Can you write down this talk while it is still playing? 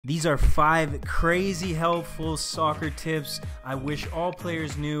These are 5 crazy helpful soccer tips I wish all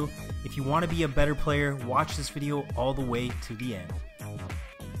players knew. If you want to be a better player, watch this video all the way to the end.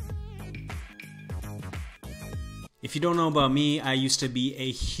 If you don't know about me, I used to be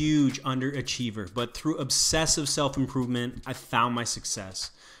a huge underachiever, but through obsessive self-improvement, I found my success.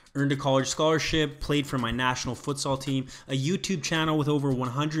 Earned a college scholarship, played for my national futsal team, a YouTube channel with over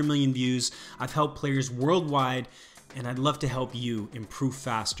 100 million views. I've helped players worldwide, and I'd love to help you improve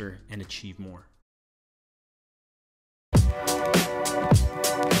faster and achieve more.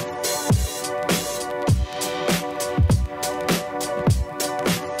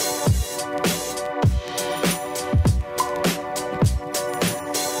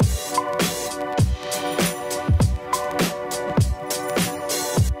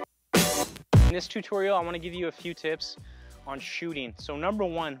 In this tutorial, I want to give you a few tips on shooting. So number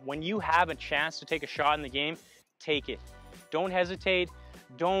one, when you have a chance to take a shot in the game, take it. Don't hesitate.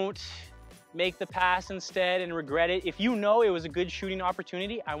 Don't make the pass instead and regret it. If you know it was a good shooting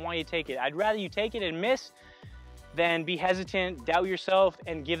opportunity, I want you to take it. I'd rather you take it and miss than be hesitant, doubt yourself,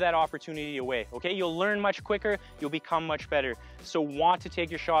 and give that opportunity away, okay? You'll learn much quicker, you'll become much better. So want to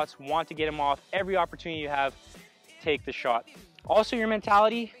take your shots, want to get them off. Every opportunity you have, take the shot. Also, your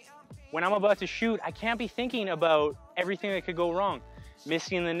mentality, when I'm about to shoot, I can't be thinking about everything that could go wrong.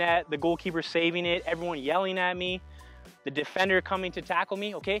 Missing the net, the goalkeeper saving it, everyone yelling at me, the defender coming to tackle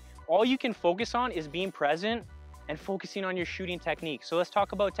me, okay? All you can focus on is being present and focusing on your shooting technique. So let's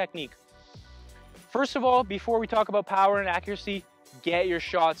talk about technique. First of all, before we talk about power and accuracy, get your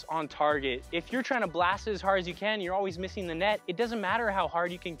shots on target. If you're trying to blast it as hard as you can, you're always missing the net, it doesn't matter how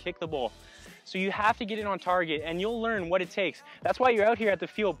hard you can kick the ball. So you have to get it on target and you'll learn what it takes. That's why you're out here at the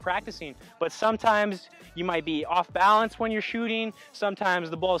field practicing. But sometimes you might be off balance when you're shooting.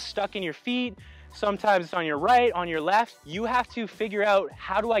 Sometimes the ball is stuck in your feet. Sometimes it's on your right, on your left. You have to figure out,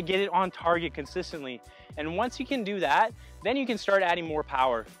 how do I get it on target consistently? And once you can do that, then you can start adding more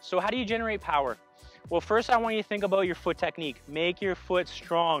power. So how do you generate power? Well, first I want you to think about your foot technique. Make your foot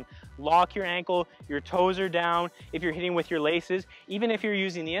strong. Lock your ankle, your toes are down. If you're hitting with your laces, even if you're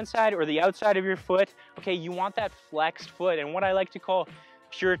using the inside or the outside of your foot, okay, you want that flexed foot and what I like to call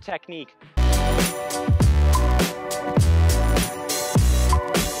pure technique.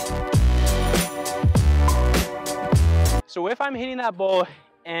 So if I'm hitting that ball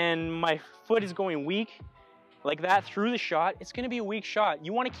and my foot is going weak, like that through the shot, it's gonna be a weak shot.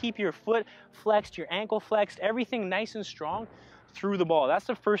 You wanna keep your foot flexed, your ankle flexed, everything nice and strong through the ball. That's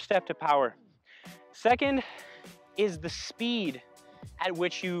the first step to power. Second is the speed at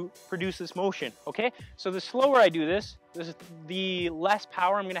which you produce this motion, okay? So the slower I do this, the less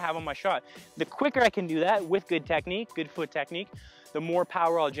power I'm gonna have on my shot. The quicker I can do that with good technique, good foot technique, the more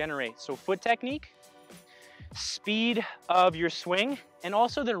power I'll generate. So foot technique, speed of your swing, and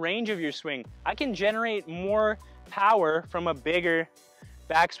also the range of your swing. I can generate more power from a bigger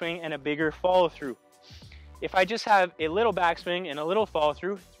backswing and a bigger follow through. If I just have a little backswing and a little follow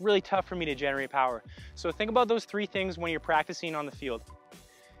through, it's really tough for me to generate power. So think about those 3 things when you're practicing on the field.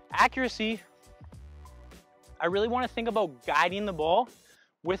 Accuracy, I really want to think about guiding the ball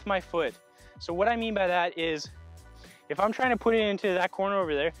with my foot. So what I mean by that is, if I'm trying to put it into that corner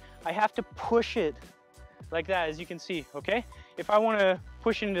over there, I have to push it like that, as you can see, okay? If I want to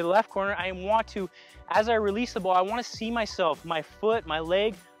push it into the left corner, I want to, as I release the ball, I want to see myself, my foot, my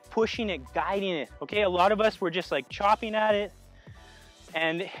leg, pushing it, guiding it, okay? A lot of us, we're just like chopping at it.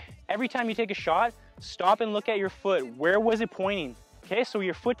 And every time you take a shot, stop and look at your foot. Where was it pointing? Okay, so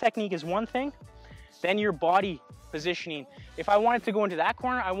your foot technique is one thing, then your body positioning. If I want it to go into that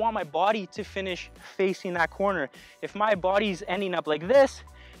corner, I want my body to finish facing that corner. If my body's ending up like this,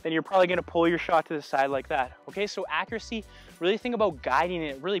 then you're probably gonna pull your shot to the side like that. Okay, so accuracy, really think about guiding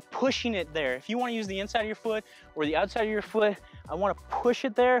it, really pushing it there. If you wanna use the inside of your foot or the outside of your foot, I wanna push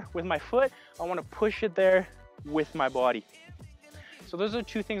it there with my foot, I wanna push it there with my body. So those are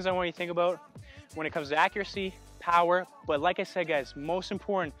 2 things I want you to think about when it comes to accuracy, power, but like I said, guys, most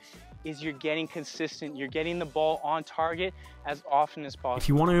important is you're getting consistent. You're getting the ball on target as often as possible. If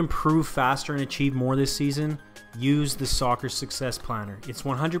you want to improve faster and achieve more this season, use the Soccer Success Planner. It's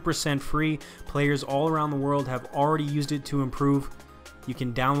 100% free. Players all around the world have already used it to improve. You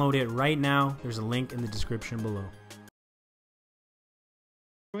can download it right now. There's a link in the description below.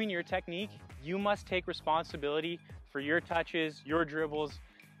 Improving your technique, you must take responsibility for your touches, your dribbles,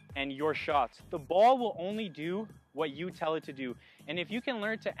 and your shots. The ball will only do what you tell it to do. And if you can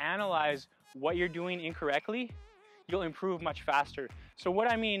learn to analyze what you're doing incorrectly, you'll improve much faster. So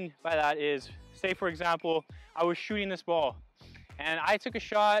what I mean by that is, say for example, I was shooting this ball and I took a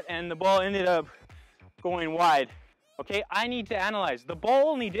shot and the ball ended up going wide. Okay, I need to analyze. The ball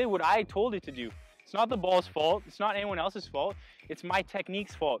only did what I told it to do. It's not the ball's fault. It's not anyone else's fault. It's my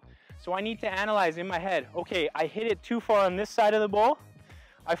technique's fault. So I need to analyze in my head, okay, I hit it too far on this side of the ball.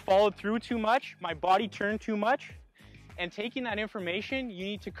 I followed through too much. My body turned too much. And taking that information, you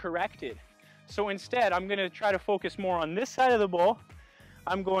need to correct it. So instead, I'm gonna try to focus more on this side of the ball.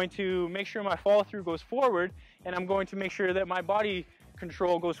 I'm going to make sure my follow through goes forward, and I'm going to make sure that my body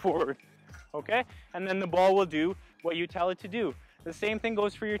control goes forward, okay? And then the ball will do what you tell it to do. The same thing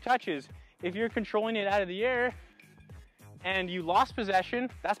goes for your touches. If you're controlling it out of the air and you lost possession,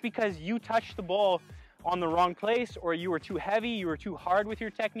 that's because you touched the ball on the wrong place, or you were too heavy, you were too hard with your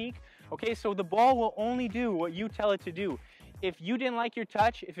technique, okay? So the ball will only do what you tell it to do. If you didn't like your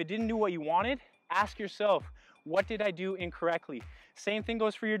touch, if it didn't do what you wanted, ask yourself, what did I do incorrectly? Same thing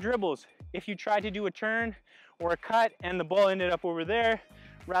goes for your dribbles. If you tried to do a turn or a cut and the ball ended up over there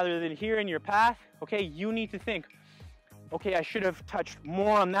rather than here in your path, okay, you need to think, okay, I should have touched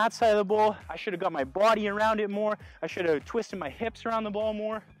more on that side of the ball. I should have got my body around it more. I should have twisted my hips around the ball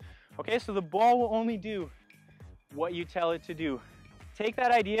more. Okay, so the ball will only do what you tell it to do. Take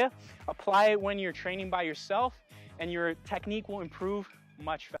that idea, apply it when you're training by yourself, and your technique will improve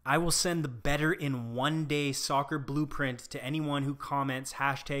much faster. I will send the Better in 1 Day Soccer Blueprint to anyone who comments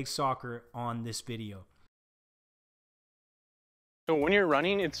 #soccer on this video. So when you're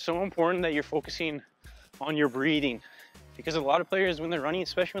running, it's so important that you're focusing on your breathing, because a lot of players, when they're running,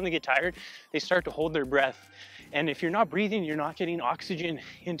 especially when they get tired, they start to hold their breath. And if you're not breathing, you're not getting oxygen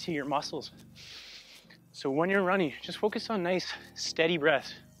into your muscles. So when you're running, just focus on nice, steady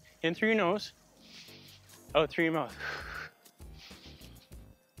breaths. In through your nose, out through your mouth.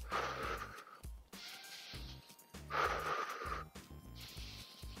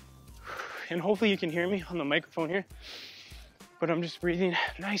 And hopefully you can hear me on the microphone here, but I'm just breathing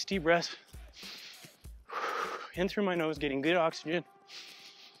nice deep breaths. In through my nose, getting good oxygen.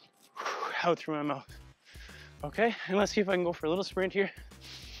 Out through my mouth. Okay, and let's see if I can go for a little sprint here.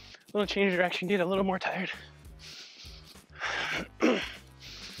 A little change of direction, get a little more tired.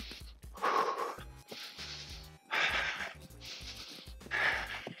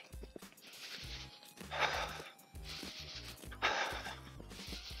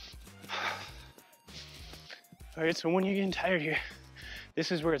 All right, so when you're getting tired here,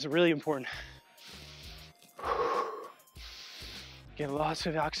 this is where it's really important. Get lots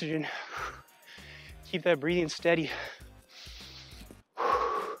of oxygen. Keep that breathing steady.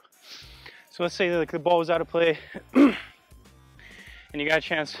 So let's say like the ball was out of play and you got a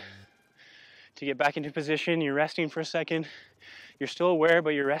chance to get back into position. You're resting for a second. You're still aware,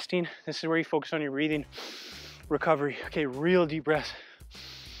 but you're resting. This is where you focus on your breathing. Recovery. Okay, real deep breaths.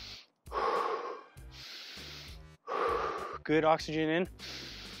 Good oxygen in,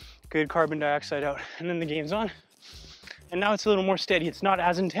 good carbon dioxide out, and then the game's on. And now it's a little more steady. It's not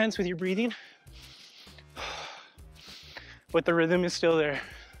as intense with your breathing, but the rhythm is still there.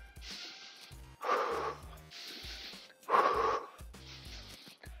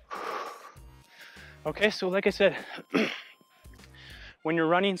 Okay, so like I said, when you're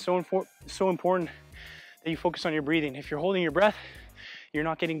running, so important that you focus on your breathing. If you're holding your breath, you're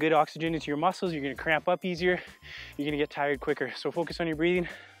not getting good oxygen into your muscles, you're gonna cramp up easier, you're gonna get tired quicker. So focus on your breathing,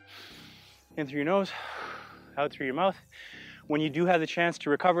 in through your nose, out through your mouth. When you do have the chance to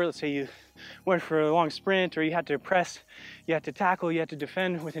recover, let's say you went for a long sprint, or you had to press, you had to tackle, you had to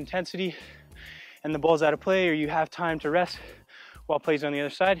defend with intensity, and the ball's out of play, or you have time to rest while play's on the other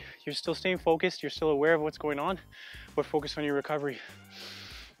side, you're still staying focused, you're still aware of what's going on, but focus on your recovery.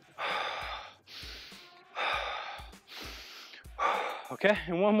 Okay,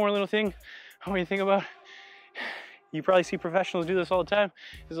 and one more little thing I want you to think about. You probably see professionals do this all the time.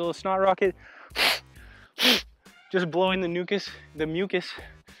 There's a little snot rocket. Just blowing the mucus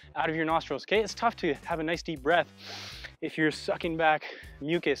out of your nostrils, okay? It's tough to have a nice deep breath if you're sucking back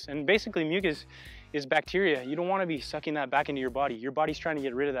mucus. And basically mucus is bacteria. You don't wanna be sucking that back into your body. Your body's trying to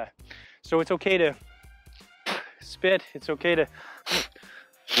get rid of that. So it's okay to spit, it's okay to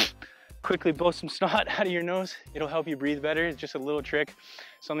quickly blow some snot out of your nose. It'll help you breathe better. It's just a little trick,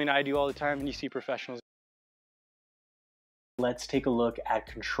 something I do all the time and you see professionals. Let's take a look at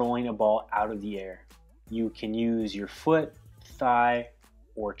controlling a ball out of the air. You can use your foot, thigh,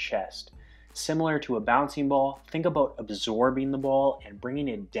 or chest. Similar to a bouncing ball, think about absorbing the ball and bringing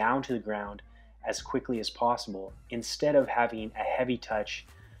it down to the ground as quickly as possible, instead of having a heavy touch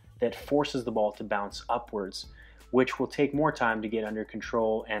that forces the ball to bounce upwards, which will take more time to get under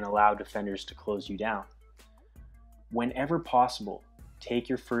control and allow defenders to close you down. Whenever possible, take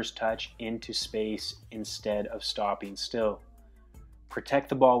your first touch into space instead of stopping still. Protect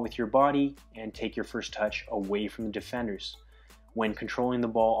the ball with your body and take your first touch away from the defenders. When controlling the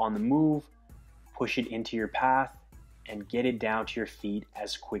ball on the move, push it into your path and get it down to your feet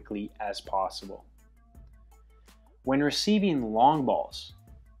as quickly as possible. When receiving long balls,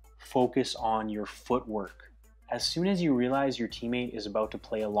 focus on your footwork. As soon as you realize your teammate is about to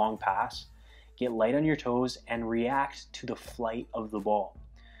play a long pass, get light on your toes and react to the flight of the ball.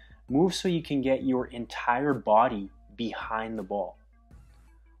 Move so you can get your entire body behind the ball.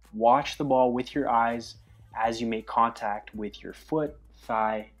 Watch the ball with your eyes as you make contact with your foot,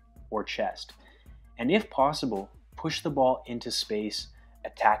 thigh, or chest. And if possible, push the ball into space,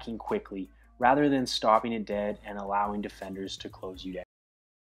 attacking quickly, rather than stopping it dead and allowing defenders to close you down.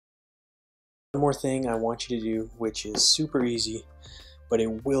 One more thing I want you to do, which is super easy, but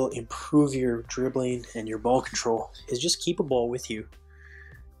it will improve your dribbling and your ball control, is just keep a ball with you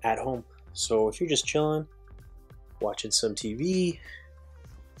at home. So if you're just chilling, watching some TV,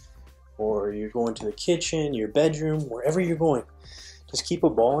 or you're going to the kitchen, your bedroom, wherever you're going, just keep a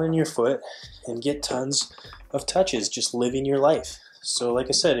ball in your foot and get tons of touches, just living your life. So like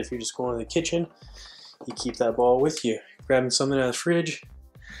I said, if you're just going to the kitchen, you keep that ball with you. Grabbing something out of the fridge,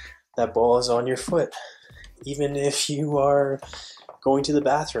 that ball is on your foot. Even if you are going to the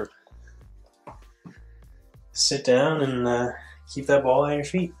bathroom, sit down and keep that ball at your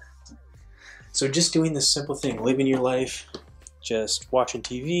feet. So just doing this simple thing, living your life, just watching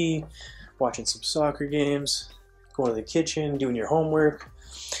TV, watching some soccer games, going to the kitchen, doing your homework,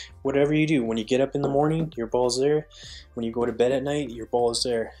 whatever you do. When you get up in the morning, your ball's there. When you go to bed at night, your ball is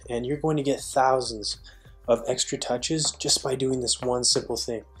there. And you're going to get thousands of extra touches just by doing this one simple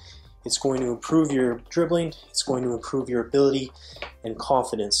thing. It's going to improve your dribbling, it's going to improve your ability and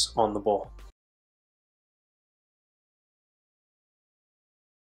confidence on the ball.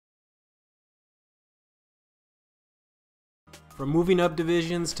 From moving up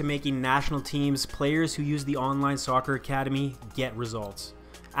divisions to making national teams, players who use the Online Soccer Academy get results.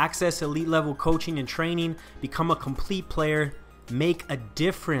 Access elite level coaching and training, become a complete player, make a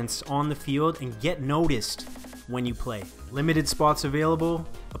difference on the field, and get noticed when you play. Limited spots available.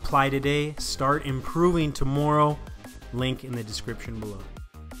 Apply today. Start improving tomorrow. Link in the description below.